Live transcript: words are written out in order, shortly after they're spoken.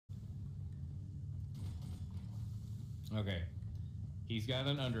Okay. He's got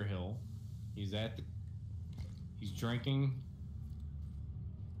an Underhill. He's at the... He's drinking.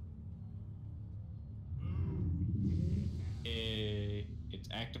 It's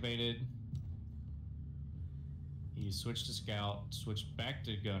activated. He switched to Scout, switched back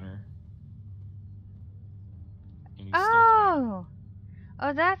to Gunner. And he's still tiny. Oh!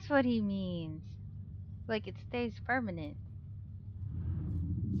 Oh, that's what he means. Like it stays permanent.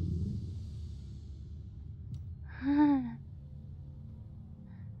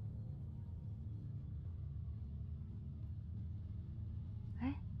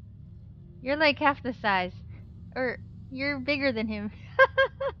 What? You're like half the size. Or you're bigger than him.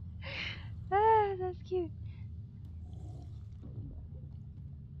 Ah, that's cute.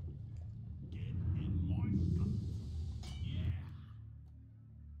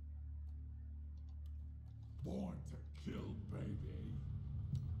 Born to kill, baby.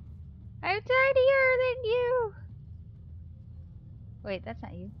 I'm tinier than you. Wait, that's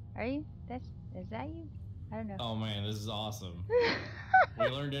not you. Are you? Is that you? I don't know. Oh man, this is awesome. We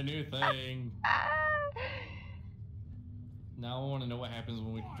learned a new thing. Now I want to know what happens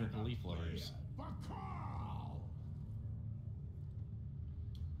when we drink leaf lovers.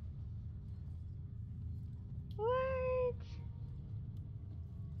 What?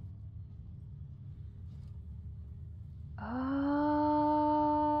 Oh.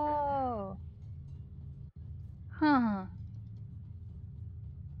 Huh.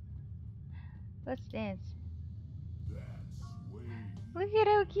 Let's dance. Look at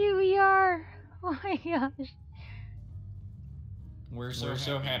how cute we are. Oh my gosh. We're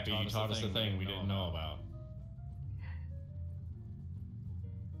so happy you taught us a thing we didn't know about.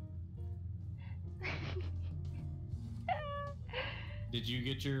 Did you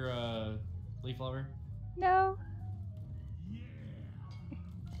get your leaf lover? No.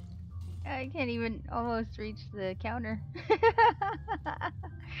 I can't even almost reach the counter.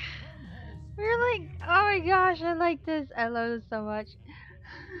 We're like, oh my gosh, I like this. I love this so much.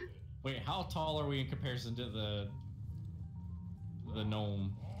 Wait, how tall are we in comparison to the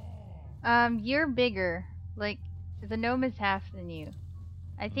gnome? You're bigger. Like, the gnome is half than you.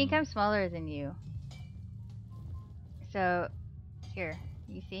 I think I'm smaller than you. So, here,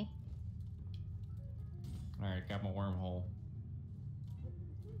 you see? Alright, got my wormhole.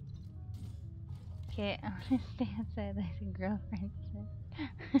 Okay, I'm gonna stay outside like a girlfriend said.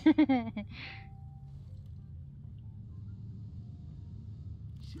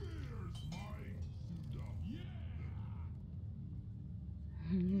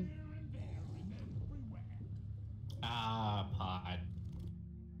 Ah, pod.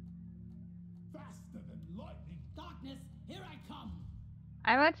 Faster than lightning. Darkness, here I come.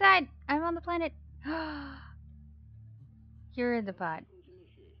 I'm outside. I'm on the planet. You're in the pod.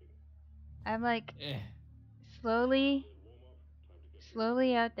 I'm like slowly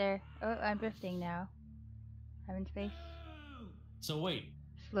out there. Oh, I'm drifting now. I'm in space. So wait.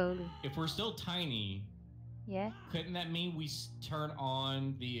 Slowly. If we're still tiny, yeah, couldn't that mean we turn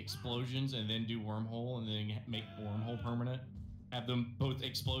on the explosions and then do wormhole and then make wormhole permanent? Have them both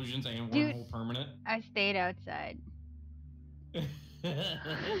explosions and wormhole permanent? I stayed outside.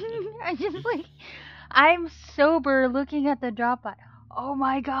 I just like, I'm sober looking at the drop pod. Oh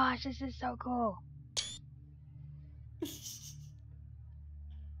my gosh, this is so cool.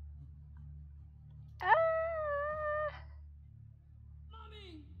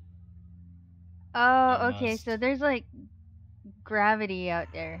 Oh, okay, so there's like gravity out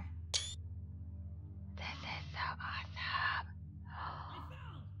there. This is so awesome.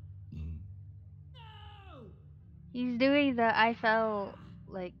 He's doing the I fell,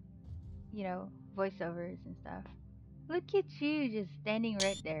 like, you know, voiceovers and stuff. Look at you just standing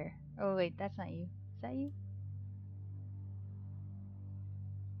right there. Oh wait, that's not you. Is that you?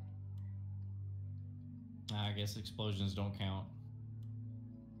 I guess explosions don't count.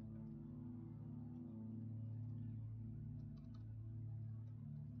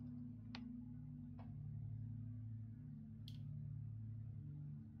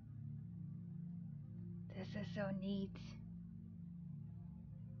 This is so neat.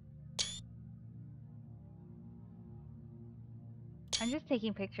 I'm just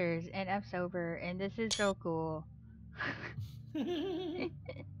taking pictures and I'm sober and this is so cool.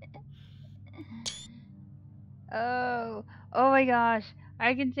 Oh my gosh.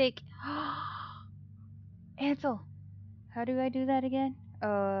 I can take Ansel. How do I do that again?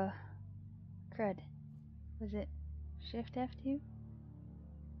 Crud. Was it Shift F2?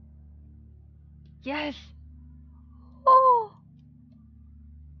 Yes! Oh!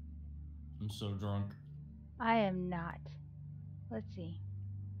 I'm so drunk. I am not. Let's see.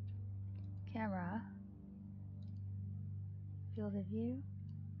 Camera. Field of view.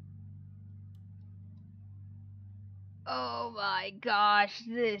 Oh my gosh,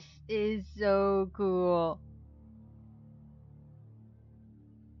 this is so cool.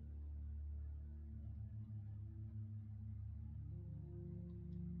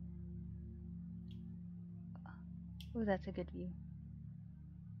 Oh, that's a good view.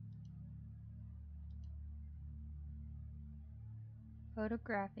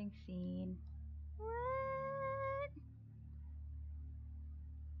 Photographing scene. What?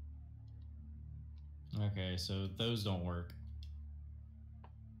 Okay, so those don't work.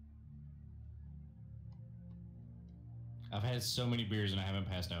 I've had so many beers and I haven't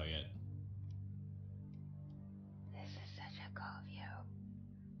passed out yet. This is such a cool view.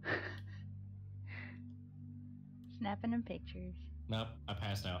 Snapping them pictures. Nope, I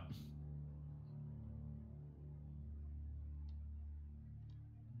passed out.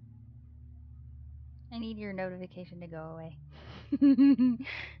 I need your notification to go away.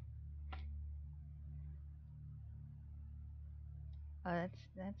 Oh,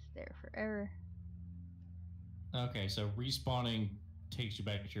 that's there forever. Okay, so respawning takes you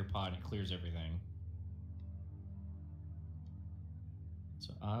back to your pod and clears everything.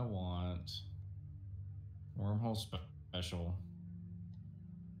 So I want Wormhole special.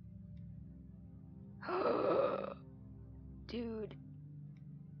 Dude.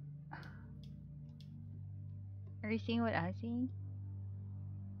 Are you seeing what I'm seeing?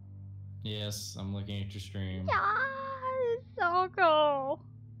 Yes, I'm looking at your stream. Yeah, it's so cool.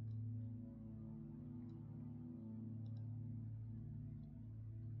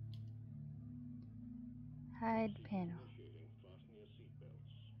 Hide panel.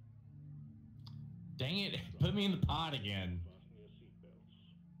 Dang it, put me in the pod again.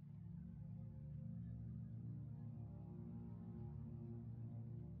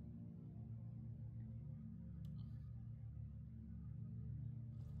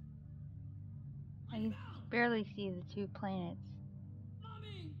 I can barely see the two planets.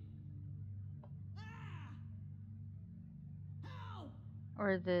 Mommy! Ah! Help!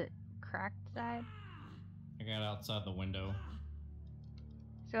 Or the cracked side. I got outside the window.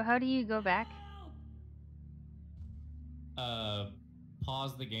 So how do you go back?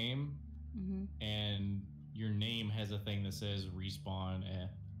 Pause the game, and your name has a thing that says respawn.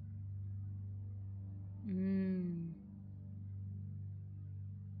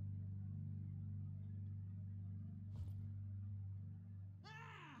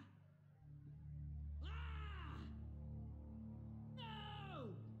 No!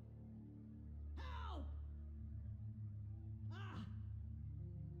 Help! Ah!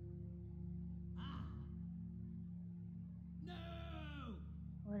 Ah! No!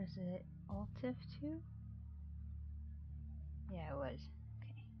 What is it? Altif 2? Yeah, it was.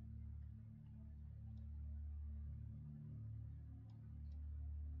 Okay.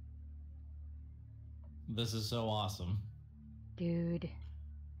 This is so awesome. Dude.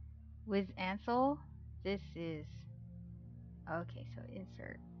 With Ansel, this is... Okay, so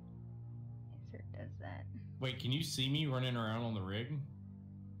insert. Insert does that. Wait, can you see me running around on the rig?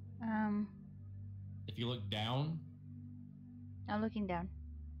 If you look down... I'm looking down.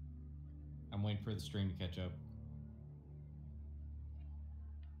 I'm waiting for the stream to catch up.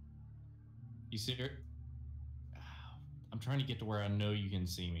 You see her? I'm trying to get to where I know you can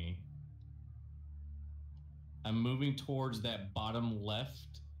see me. I'm moving towards that bottom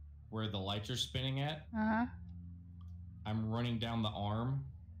left where the lights are spinning at. Uh-huh. I'm running down the arm.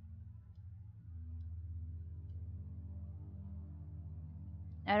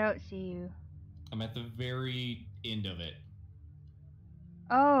 I don't see you. I'm at the very end of it.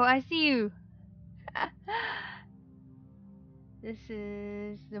 Oh, I see you. This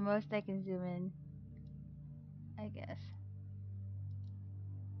is the most I can zoom in, I guess.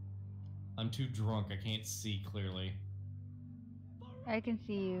 I'm too drunk. I can't see clearly. I can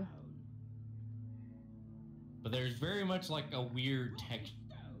see you. But there's very much like a weird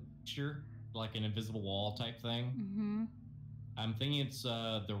texture, like an invisible wall type thing. Mm-hmm. I'm thinking it's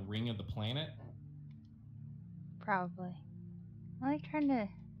the ring of the planet. Probably. I'm like trying to...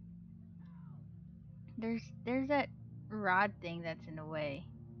 There's that rod thing that's in the way.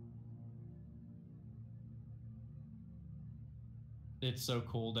 It's so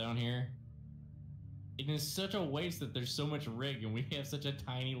cool down here. It is such a waste that there's so much rig and we have such a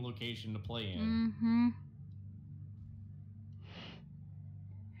tiny location to play in. Mm-hmm.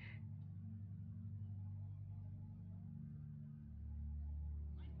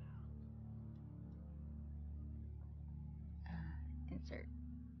 Insert.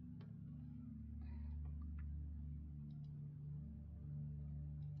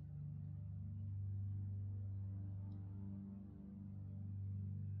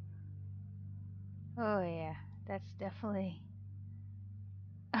 Oh yeah, that's definitely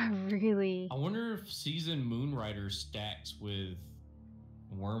a really. I wonder if Season Moonrider stacks with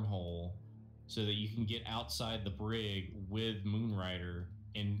Wormhole so that you can get outside the brig with Moonrider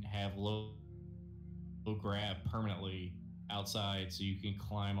and have low grab permanently outside so you can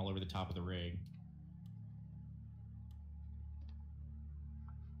climb all over the top of the rig.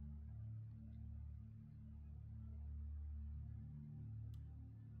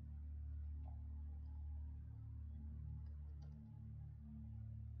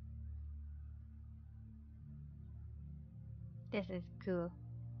 This is cool.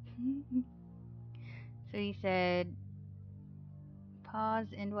 So you said pause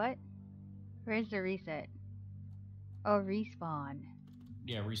and what? Where's the reset? Oh, respawn.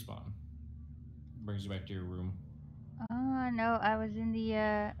 Yeah, respawn. Brings you back to your room. Oh no, I was in the.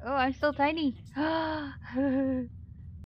 Oh, I'm still tiny.